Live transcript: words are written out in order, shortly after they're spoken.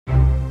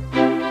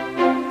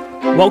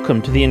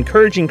Welcome to the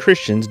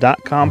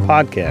EncouragingChristians.com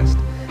podcast.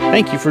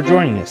 Thank you for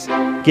joining us.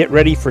 Get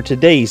ready for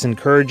today's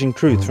encouraging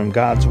truth from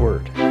God's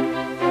Word.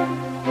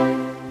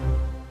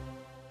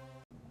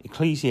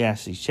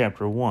 Ecclesiastes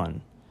chapter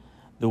 1.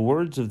 The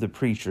words of the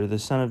preacher, the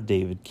son of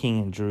David, king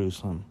in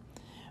Jerusalem.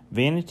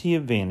 Vanity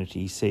of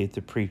vanities, saith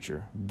the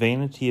preacher,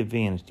 vanity of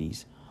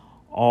vanities,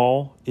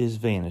 all is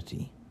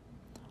vanity.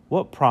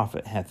 What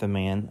profit hath a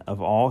man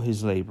of all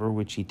his labor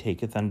which he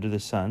taketh under the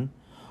sun?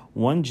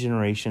 One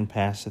generation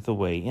passeth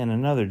away, and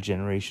another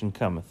generation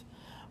cometh,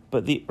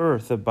 but the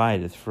earth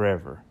abideth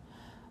forever.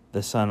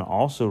 The sun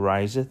also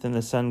riseth, and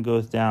the sun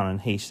goeth down,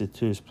 and hasteth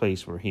to his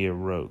place where he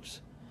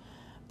arose.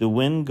 The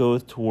wind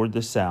goeth toward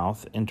the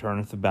south, and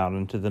turneth about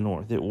unto the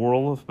north. It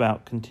whirleth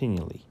about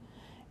continually,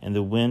 and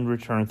the wind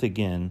returneth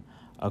again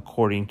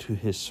according to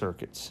his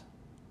circuits.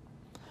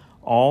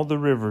 All the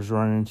rivers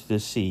run into the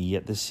sea,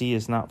 yet the sea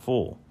is not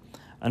full.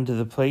 Unto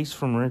the place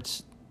from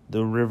whence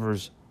the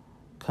rivers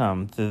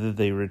come, thither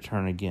they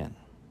return again.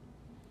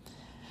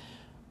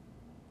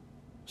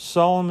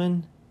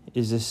 Solomon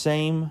is the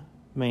same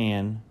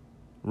man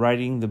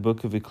writing the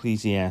book of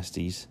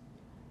Ecclesiastes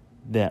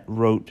that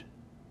wrote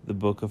the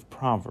book of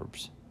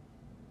Proverbs.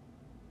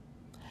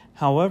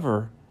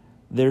 However,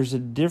 there's a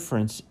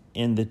difference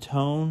in the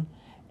tone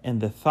and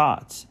the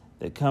thoughts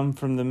that come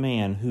from the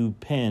man who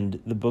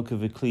penned the book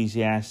of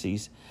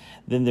Ecclesiastes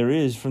than there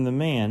is from the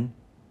man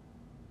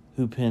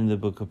who penned the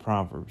book of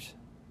Proverbs.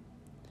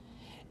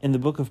 In the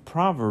book of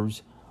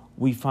Proverbs,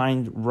 we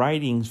find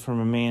writings from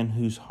a man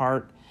whose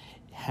heart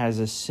has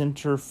a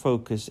center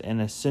focus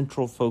and a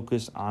central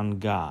focus on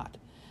God,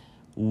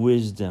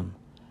 wisdom,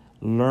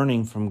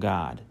 learning from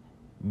God,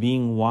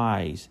 being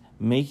wise,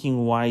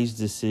 making wise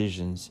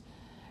decisions,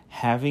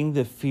 having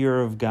the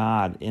fear of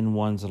God in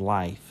one's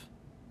life,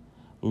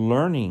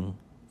 learning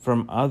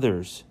from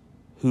others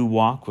who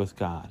walk with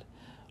God,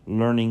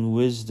 learning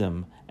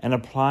wisdom and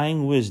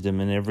applying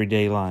wisdom in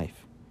everyday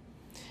life.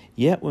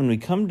 Yet when we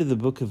come to the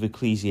book of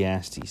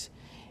Ecclesiastes,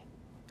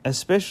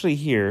 especially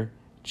here,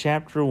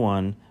 chapter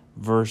 1,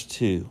 verse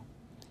 2,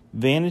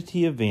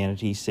 vanity of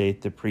vanities,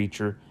 saith the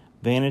preacher,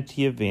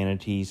 vanity of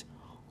vanities,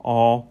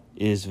 all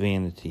is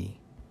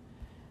vanity.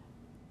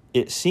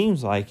 It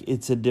seems like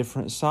it's a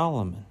different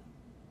Solomon.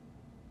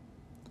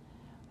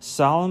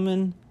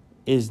 Solomon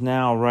is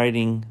now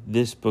writing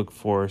this book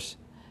for us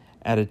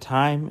at a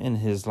time in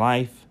his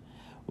life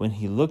when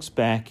he looks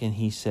back and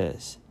he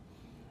says,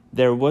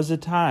 there was a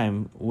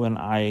time when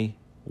I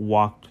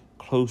walked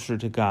closer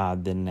to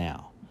God than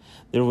now.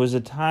 There was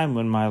a time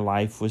when my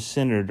life was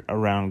centered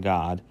around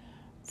God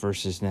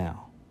versus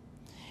now.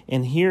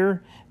 And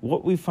here,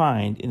 what we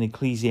find in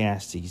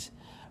Ecclesiastes,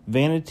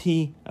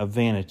 vanity of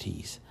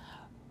vanities.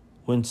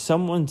 When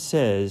someone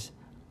says,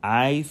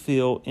 I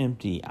feel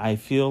empty, I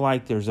feel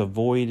like there's a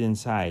void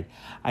inside,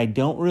 I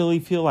don't really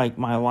feel like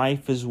my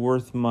life is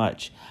worth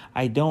much,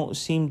 I don't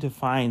seem to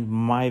find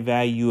my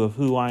value of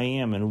who I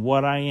am and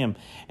what I am,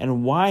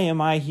 and why am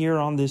I here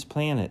on this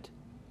planet?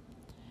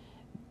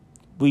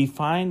 We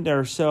find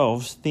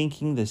ourselves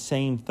thinking the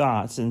same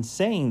thoughts and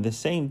saying the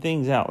same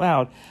things out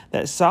loud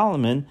that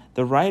Solomon,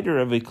 the writer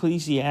of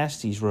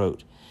Ecclesiastes,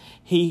 wrote.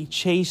 He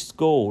chased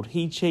gold,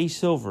 he chased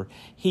silver,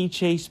 he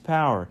chased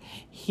power,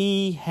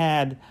 he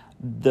had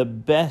the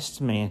best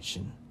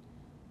mansion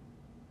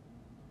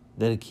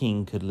that a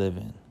king could live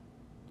in.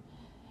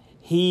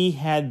 He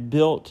had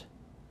built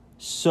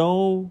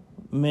so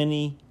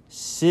many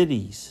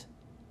cities,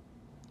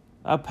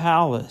 a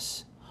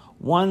palace,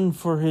 one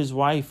for his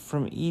wife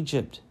from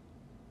Egypt.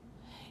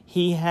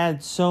 He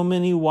had so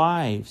many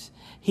wives.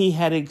 He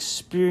had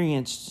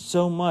experienced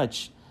so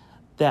much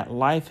that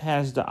life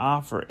has to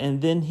offer.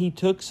 And then he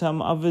took some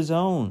of his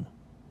own.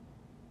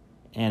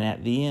 And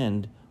at the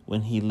end,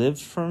 when he lived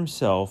for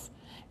himself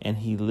and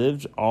he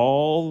lived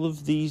all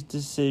of these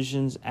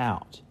decisions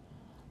out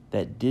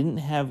that didn't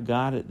have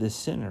God at the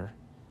center,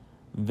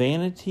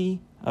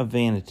 vanity of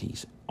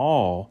vanities,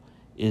 all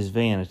is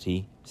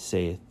vanity,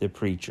 saith the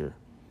preacher.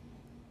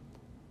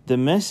 The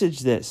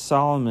message that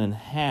Solomon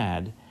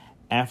had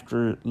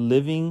after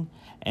living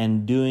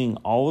and doing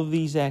all of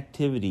these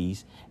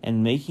activities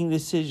and making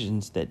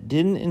decisions that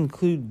didn't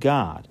include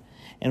God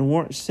and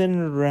weren't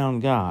centered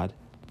around God,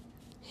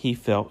 he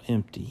felt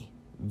empty.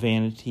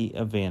 Vanity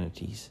of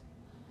vanities.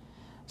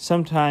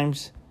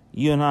 Sometimes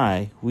you and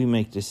I, we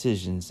make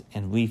decisions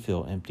and we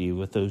feel empty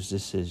with those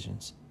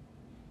decisions.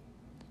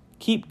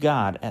 Keep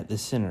God at the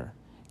center.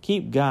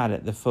 Keep God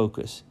at the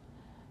focus.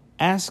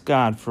 Ask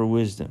God for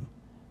wisdom.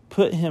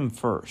 Put Him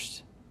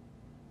first.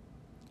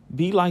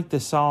 Be like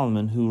the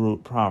Solomon who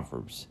wrote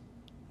Proverbs,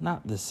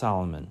 not the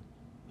Solomon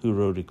who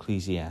wrote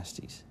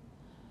Ecclesiastes.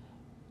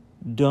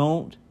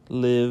 Don't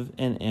live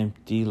an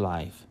empty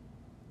life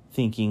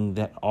thinking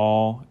that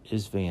all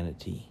is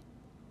vanity.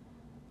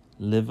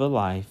 Live a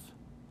life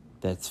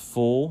that's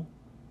full,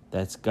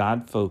 that's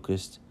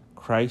God-focused,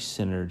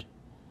 Christ-centered,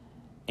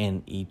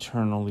 and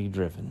eternally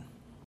driven.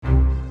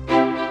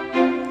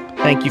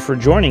 Thank you for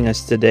joining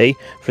us today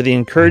for the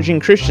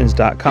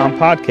EncouragingChristians.com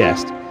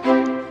podcast.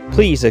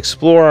 Please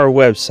explore our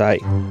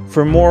website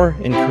for more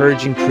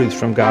encouraging truths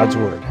from God's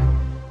Word.